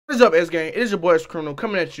What is up, S-Gang? It is your boy XpertCriminal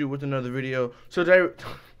coming at you with another video. So today,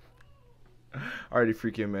 already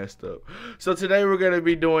freaking messed up. So today we're going to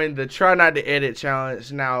be doing the Try Not to Edit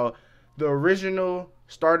challenge. Now, the original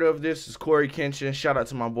starter of this is Coryxkenshin. Shout out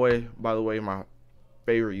to my boy, by the way, my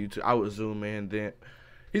favorite YouTuber. I would zoom in then.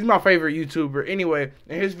 He's my favorite YouTuber. Anyway,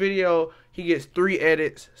 in his video, he gets 3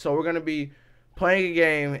 edits. So we're going to be playing a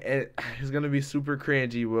game, and it's going to be super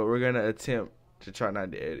cringy, but we're going to attempt to try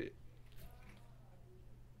not to edit.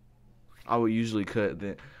 I would usually cut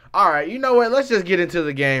then. Alright, you know what? Let's just get into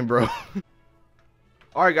the game, bro.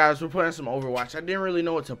 Alright, guys, we're playing some Overwatch. I didn't really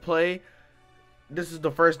know what to play. This is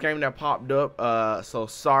the first game that popped up. So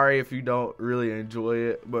sorry if you don't really enjoy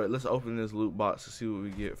it. But let's open this loot box to see what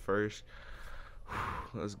we get first.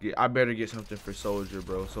 I better get something for Soldier,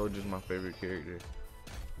 bro. Soldier's my favorite character.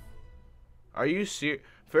 Are you serious?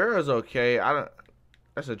 Pharaoh's okay.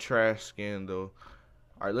 That's a trash skin though.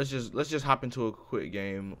 Alright, let's just hop into a quick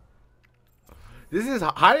game.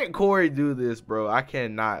 How did Corey do this, bro? I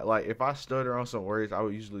cannot. Like, if I stutter on some words, I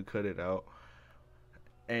would usually cut it out.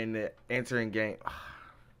 And entering game.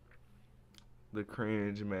 The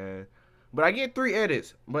cringe, man. But I get 3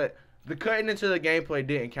 edits. But the cutting into the gameplay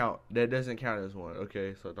didn't count. That doesn't count as one,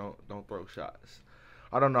 okay? So don't throw shots.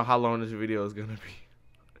 I don't know how long this video is gonna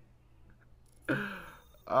be.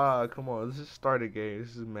 Come on. Let's just start a game.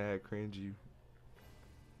 This is mad cringy.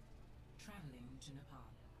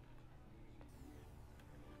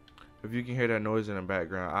 If you can hear that noise in the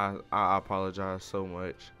background, I apologize so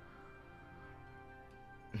much.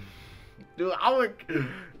 Dude,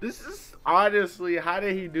 this is honestly, how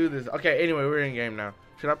did he do this? Okay, anyway, we're in game now.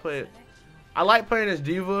 Should I play it? I like playing as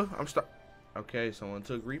Diva. Okay, someone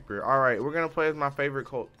took Reaper. Alright, we're gonna play as my favorite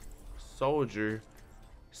Soldier.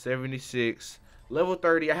 76. Level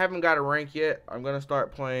 30. I haven't got a rank yet. I'm gonna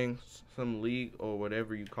start playing some League or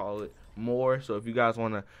whatever you call it more. So if you guys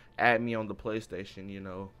wanna add me on the PlayStation, you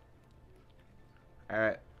know.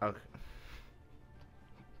 Alright, okay.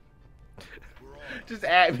 Just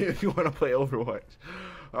add me if you want to play Overwatch.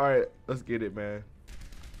 Alright, let's get it, man.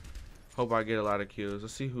 Hope I get a lot of kills.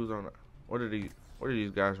 Let's see who's on. What are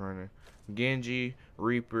these guys running? Genji,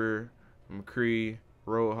 Reaper, McCree,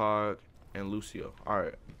 Roadhog, and Lucio.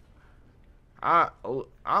 Alright.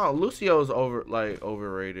 Lucio's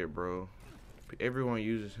overrated, bro. Everyone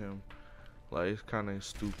uses him. Like, it's kind of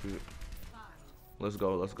stupid. Let's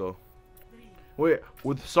go. Wait,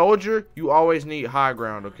 with Soldier, you always need high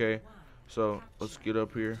ground, okay? So, let's get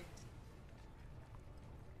up here.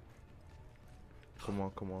 Come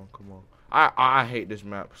on. I hate this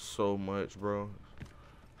map so much, bro.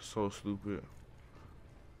 So stupid.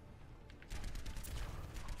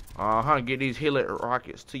 Get these Hillet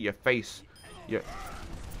rockets to your face. Yeah.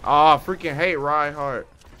 Freaking hate Reinhardt.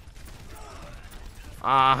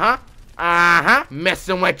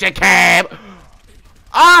 Messing with your cab.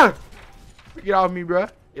 Get off me,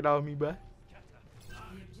 bruh.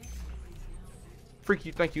 Freak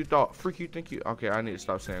you think you thought. Okay, I need to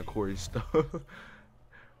stop saying Corey's stuff.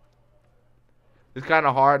 It's kind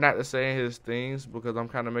of hard not to say his things because I'm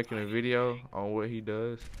kind of making a video on what he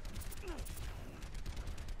does.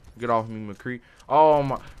 Get off me, McCree. Oh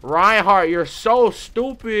my. Reinhardt, you're so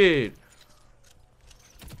stupid.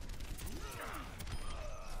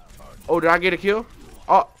 Oh, did I get a kill?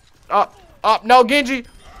 No, Genji.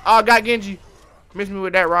 Got Genji. Miss me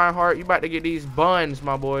with that, Reinhardt. You about to get these buns,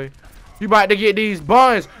 my boy. You about to get these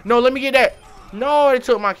buns. No, let me get that. No, they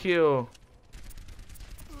took my kill.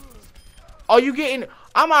 Oh, you getting...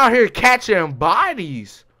 I'm out here catching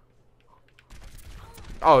bodies.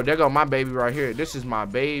 Oh, there go my baby right here. This is my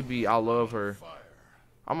baby. I love her.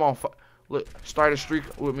 I'm on... Look, start a streak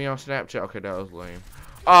with me on Snapchat. Okay, that was lame.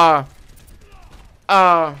 Oh,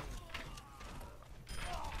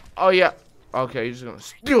 yeah. Okay, you're just gonna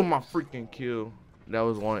steal my freaking kill. That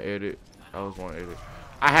was one edit.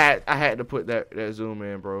 I had to put that zoom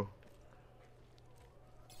in, bro.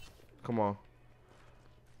 Come on.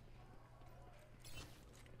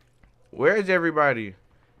 Where is everybody?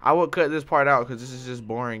 I would cut this part out because this is just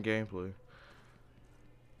boring gameplay.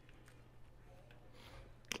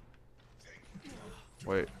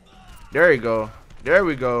 Wait. There you go. There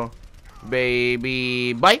we go.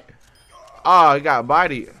 Baby bite. Oh, he got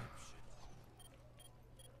body.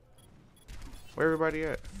 Where everybody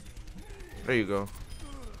at? There you go.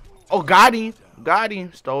 Oh, got him.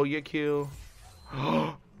 Stole your kill.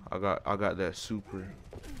 I got that super.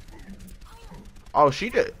 Oh, she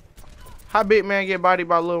did. How big man get bodied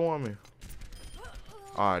by little woman?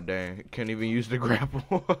 Oh, dang. Can't even use the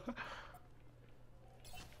grapple.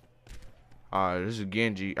 This is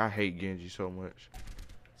Genji. I hate Genji so much.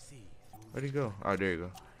 Where'd he go? Oh, there you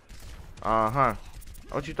go.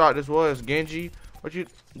 What you thought this was, Genji? What you?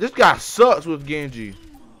 This guy sucks with Genji.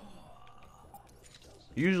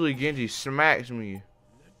 Usually Genji smacks me.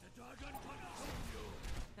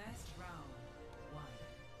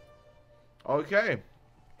 Okay.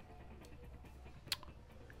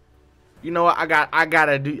 You know what? I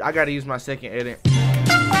gotta use my second edit.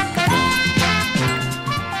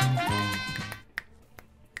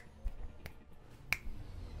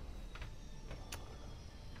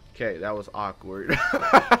 Okay, that was awkward.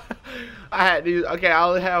 I had to. Okay, I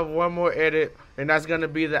only have one more edit, and that's gonna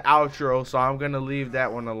be the outro. So I'm gonna leave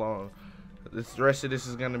that one alone. The rest of this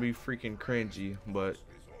is gonna be freaking cringy, but.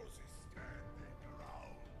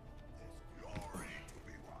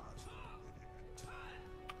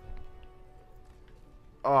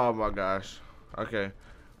 Oh my gosh. Okay,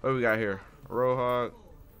 what we got here? Roadhog.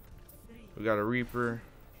 We got a Reaper.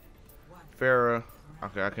 Farah.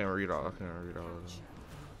 Okay, I can't read all. I can't read all of them.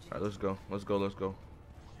 All right, let's go. Let's go. Let's go.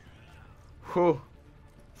 Whew.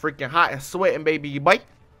 Freaking hot and sweating, baby. You bite.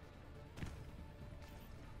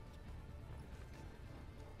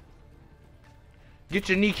 Get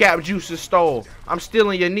your kneecap juices stole. I'm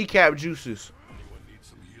stealing your kneecap juices.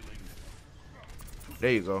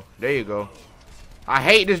 There you go. There you go. I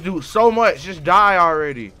hate this dude so much. Just die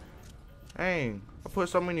already. Dang. I put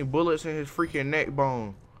so many bullets in his freaking neck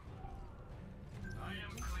bone.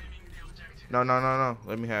 No, no, no, no.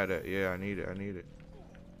 Let me have that. Yeah, I need it. I need it.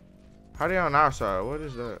 How they on our side? What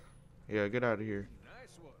is that? Yeah, get out of here.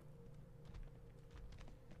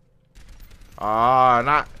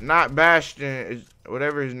 Ah, not Bastion. It's,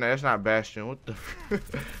 whatever his name. That's not Bastion. What the?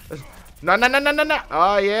 No, no, no, no, no, no.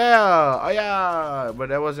 Oh yeah. Oh yeah. But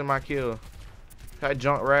that wasn't my kill. That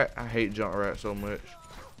junk rat. I hate junk rat so much.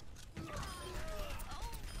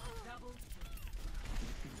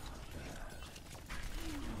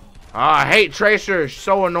 I hate Tracer.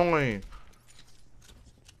 So annoying.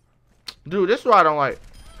 Dude, this is why I don't like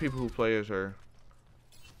people who play as her.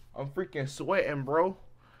 I'm freaking sweating, bro.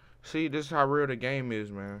 See, this is how real the game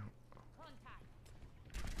is, man.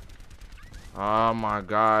 Oh my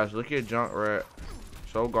gosh, look at Junkrat.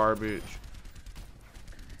 So garbage.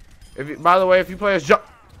 If you, by the way, if you play as Junk,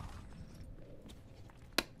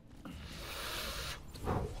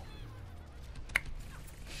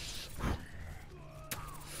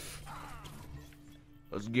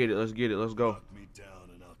 let's get it. Let's get it. Let's go.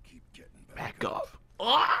 Back up.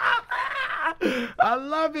 I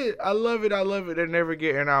love it. I love it. I love it. They're never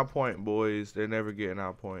getting our point, boys. They're never getting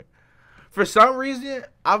our point. For some reason,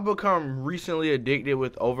 I've become recently addicted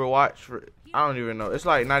with Overwatch. I don't even know. It's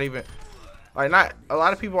like not even like not a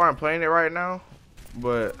lot of people aren't playing it right now,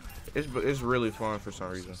 but it's really fun for some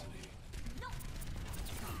reason.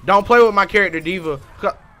 Don't play with my character Diva.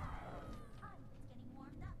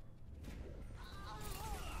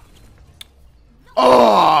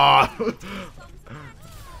 Oh!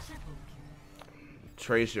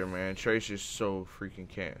 Tracer, man. Tracer's so freaking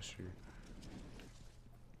cancer.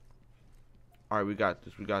 Alright, we got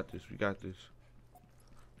this. We got this. We got this.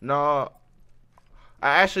 No. I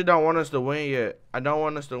actually don't want us to win yet. I don't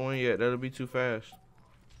want us to win yet. That'll be too fast.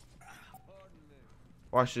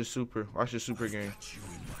 Watch this super. Watch this super game.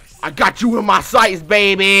 I got you in my sights,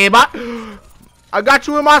 baby. I got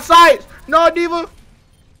you in my sights. No, Diva.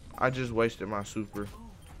 I just wasted my super.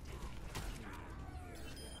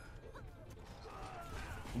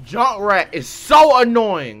 Junkrat is so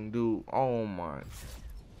annoying, dude. Oh my.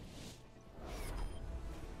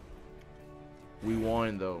 We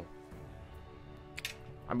won though.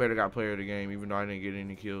 I better got player of the game, even though I didn't get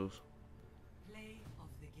any kills. Play of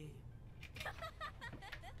the game.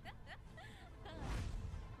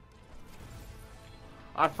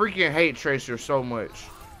 I freaking hate Tracer so much.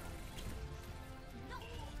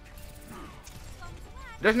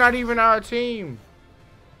 That's not even our team.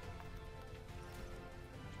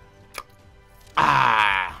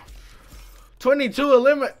 Ah, 22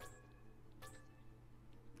 eliminate.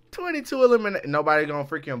 22 eliminate. Nobody gonna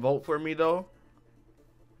freaking vote for me though.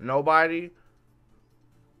 Nobody.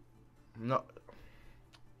 No.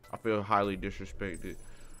 I feel highly disrespected.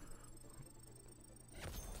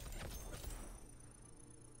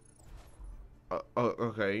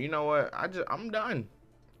 Okay, you know what? I'm done.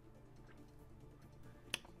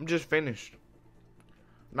 I'm just finished.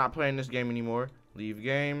 Not playing this game anymore. Leave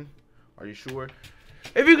game. Are you sure?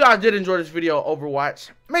 If you guys did enjoy this video, Overwatch,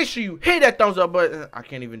 make sure you hit that thumbs up button. I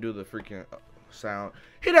can't even do the freaking sound.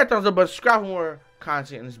 Hit that thumbs up button. Subscribe for more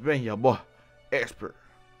content. And it's been your boy, Expert.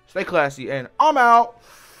 Stay classy, and I'm out.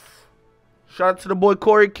 Shout out to the boy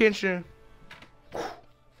Coryxkenshin.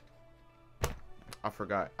 I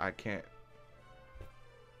forgot. I can't.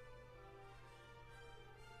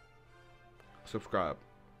 subscribe.